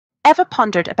ever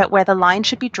pondered about where the line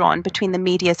should be drawn between the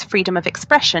media's freedom of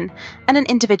expression and an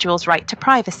individual's right to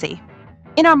privacy?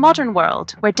 In our modern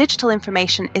world, where digital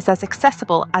information is as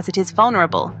accessible as it is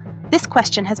vulnerable, this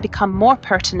question has become more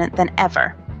pertinent than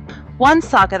ever. One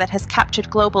saga that has captured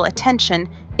global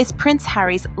attention is Prince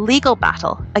Harry's legal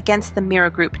battle against the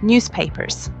Mirror Group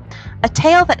newspapers. A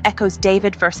tale that echoes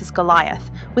David versus Goliath,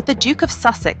 with the Duke of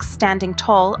Sussex standing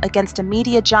tall against a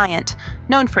media giant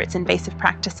known for its invasive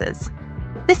practices.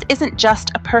 This isn't just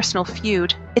a personal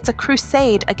feud, it's a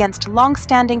crusade against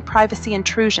long-standing privacy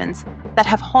intrusions that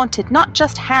have haunted not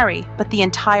just Harry, but the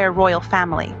entire royal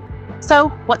family. So,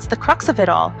 what's the crux of it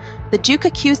all? The Duke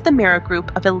accused the Mirror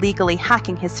Group of illegally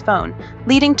hacking his phone,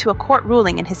 leading to a court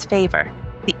ruling in his favor.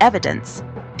 The evidence: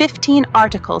 15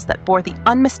 articles that bore the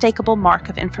unmistakable mark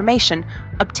of information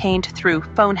obtained through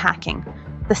phone hacking.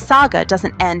 The saga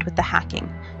doesn't end with the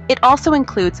hacking. It also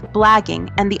includes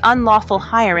blagging and the unlawful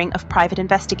hiring of private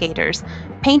investigators,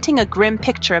 painting a grim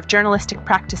picture of journalistic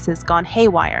practices gone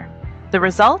haywire. The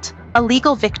result? A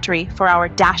legal victory for our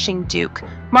dashing Duke,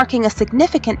 marking a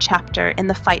significant chapter in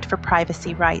the fight for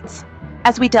privacy rights.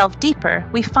 As we delve deeper,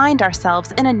 we find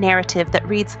ourselves in a narrative that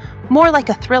reads more like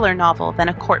a thriller novel than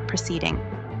a court proceeding.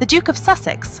 The Duke of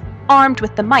Sussex, armed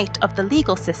with the might of the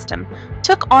legal system,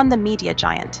 took on the media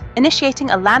giant, initiating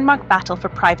a landmark battle for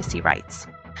privacy rights.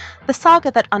 The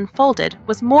saga that unfolded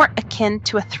was more akin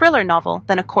to a thriller novel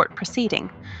than a court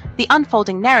proceeding. The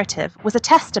unfolding narrative was a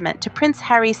testament to Prince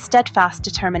Harry's steadfast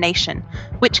determination,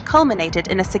 which culminated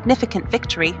in a significant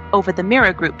victory over the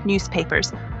Mirror Group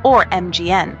newspapers, or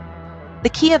MGN. The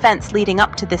key events leading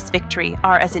up to this victory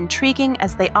are as intriguing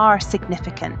as they are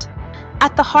significant.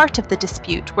 At the heart of the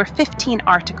dispute were 15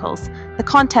 articles, the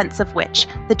contents of which,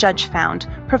 the judge found,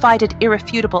 provided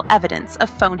irrefutable evidence of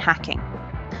phone hacking.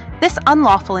 This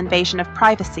unlawful invasion of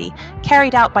privacy,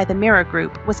 carried out by the Mirror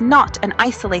Group, was not an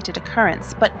isolated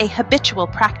occurrence, but a habitual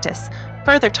practice,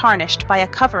 further tarnished by a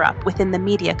cover-up within the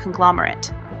media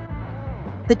conglomerate.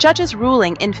 The judge's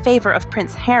ruling in favor of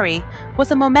Prince Harry was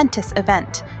a momentous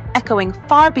event, echoing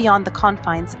far beyond the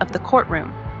confines of the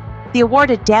courtroom. The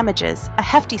awarded damages, a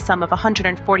hefty sum of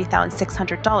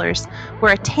 $140,600,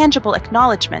 were a tangible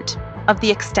acknowledgement of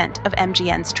the extent of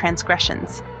MGN's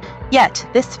transgressions. Yet,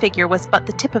 this figure was but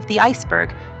the tip of the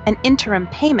iceberg, an interim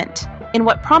payment, in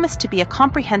what promised to be a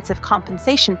comprehensive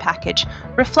compensation package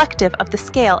reflective of the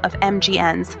scale of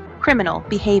MGN's criminal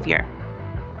behavior.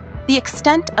 The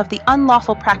extent of the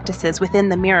unlawful practices within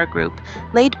the Mirror Group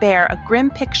laid bare a grim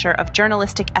picture of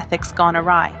journalistic ethics gone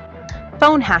awry.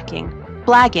 Phone hacking,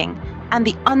 blagging, and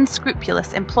the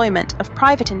unscrupulous employment of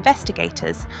private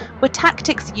investigators were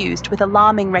tactics used with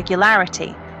alarming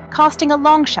regularity, casting a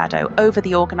long shadow over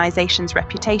the organization's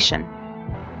reputation.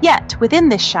 Yet, within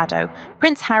this shadow,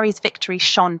 Prince Harry's victory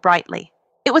shone brightly.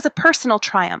 It was a personal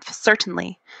triumph,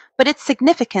 certainly, but its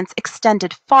significance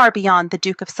extended far beyond the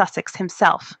Duke of Sussex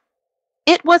himself.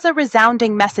 It was a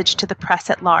resounding message to the press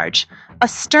at large, a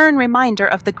stern reminder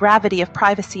of the gravity of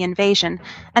privacy invasion,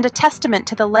 and a testament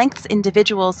to the lengths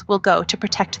individuals will go to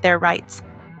protect their rights.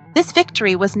 This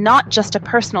victory was not just a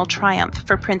personal triumph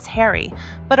for Prince Harry,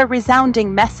 but a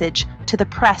resounding message to the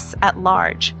press at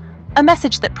large. A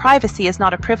message that privacy is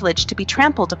not a privilege to be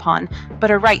trampled upon, but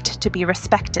a right to be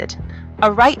respected. A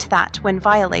right that, when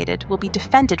violated, will be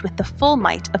defended with the full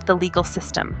might of the legal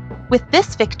system. With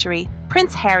this victory,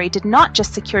 Prince Harry did not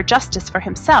just secure justice for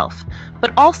himself,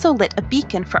 but also lit a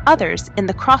beacon for others in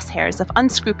the crosshairs of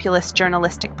unscrupulous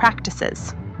journalistic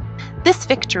practices. This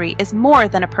victory is more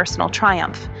than a personal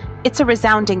triumph. It's a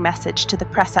resounding message to the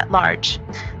press at large.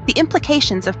 The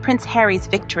implications of Prince Harry's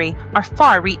victory are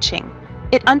far-reaching.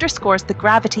 It underscores the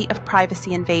gravity of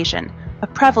privacy invasion, a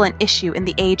prevalent issue in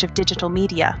the age of digital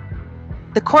media.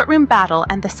 The courtroom battle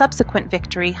and the subsequent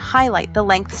victory highlight the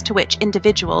lengths to which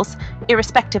individuals,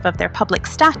 irrespective of their public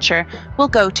stature, will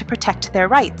go to protect their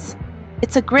rights.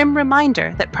 It's a grim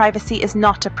reminder that privacy is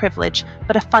not a privilege,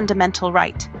 but a fundamental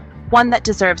right, one that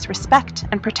deserves respect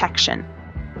and protection.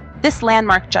 This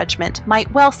landmark judgment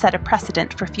might well set a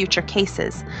precedent for future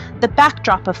cases. The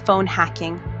backdrop of phone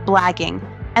hacking, blagging,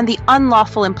 and the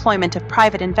unlawful employment of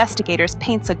private investigators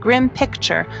paints a grim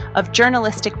picture of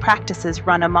journalistic practices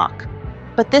run amok.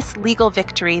 But this legal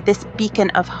victory, this beacon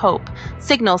of hope,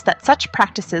 signals that such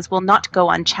practices will not go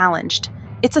unchallenged.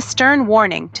 It's a stern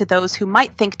warning to those who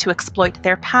might think to exploit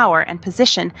their power and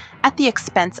position at the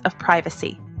expense of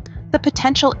privacy. The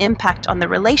potential impact on the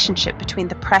relationship between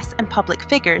the press and public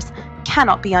figures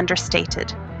cannot be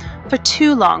understated. For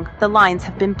too long, the lines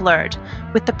have been blurred,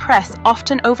 with the press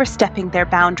often overstepping their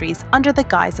boundaries under the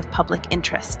guise of public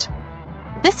interest.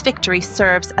 This victory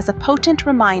serves as a potent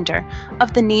reminder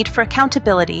of the need for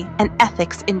accountability and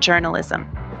ethics in journalism.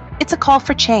 It's a call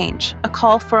for change, a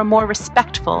call for a more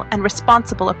respectful and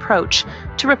responsible approach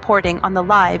to reporting on the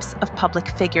lives of public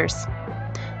figures.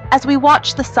 As we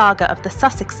watch the saga of the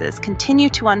Sussexes continue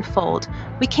to unfold,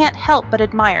 we can't help but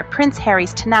admire Prince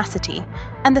Harry's tenacity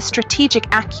and the strategic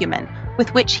acumen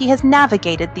with which he has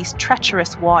navigated these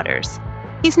treacherous waters.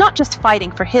 He's not just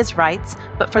fighting for his rights,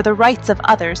 but for the rights of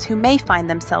others who may find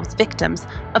themselves victims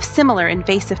of similar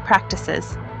invasive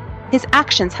practices. His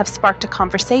actions have sparked a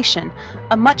conversation,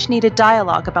 a much-needed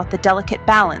dialogue about the delicate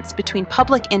balance between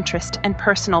public interest and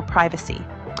personal privacy.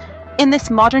 In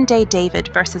this modern-day David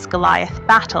versus Goliath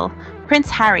battle, Prince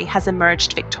Harry has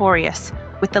emerged victorious,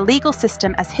 with the legal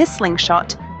system as his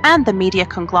slingshot and the media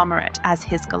conglomerate as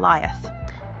his Goliath.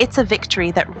 It's a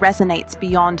victory that resonates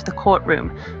beyond the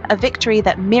courtroom, a victory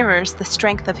that mirrors the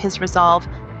strength of his resolve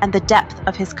and the depth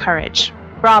of his courage.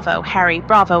 Bravo, Harry,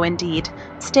 bravo indeed.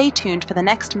 Stay tuned for the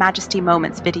next Majesty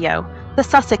Moments video, the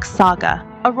Sussex Saga,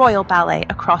 a royal ballet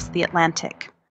across the Atlantic.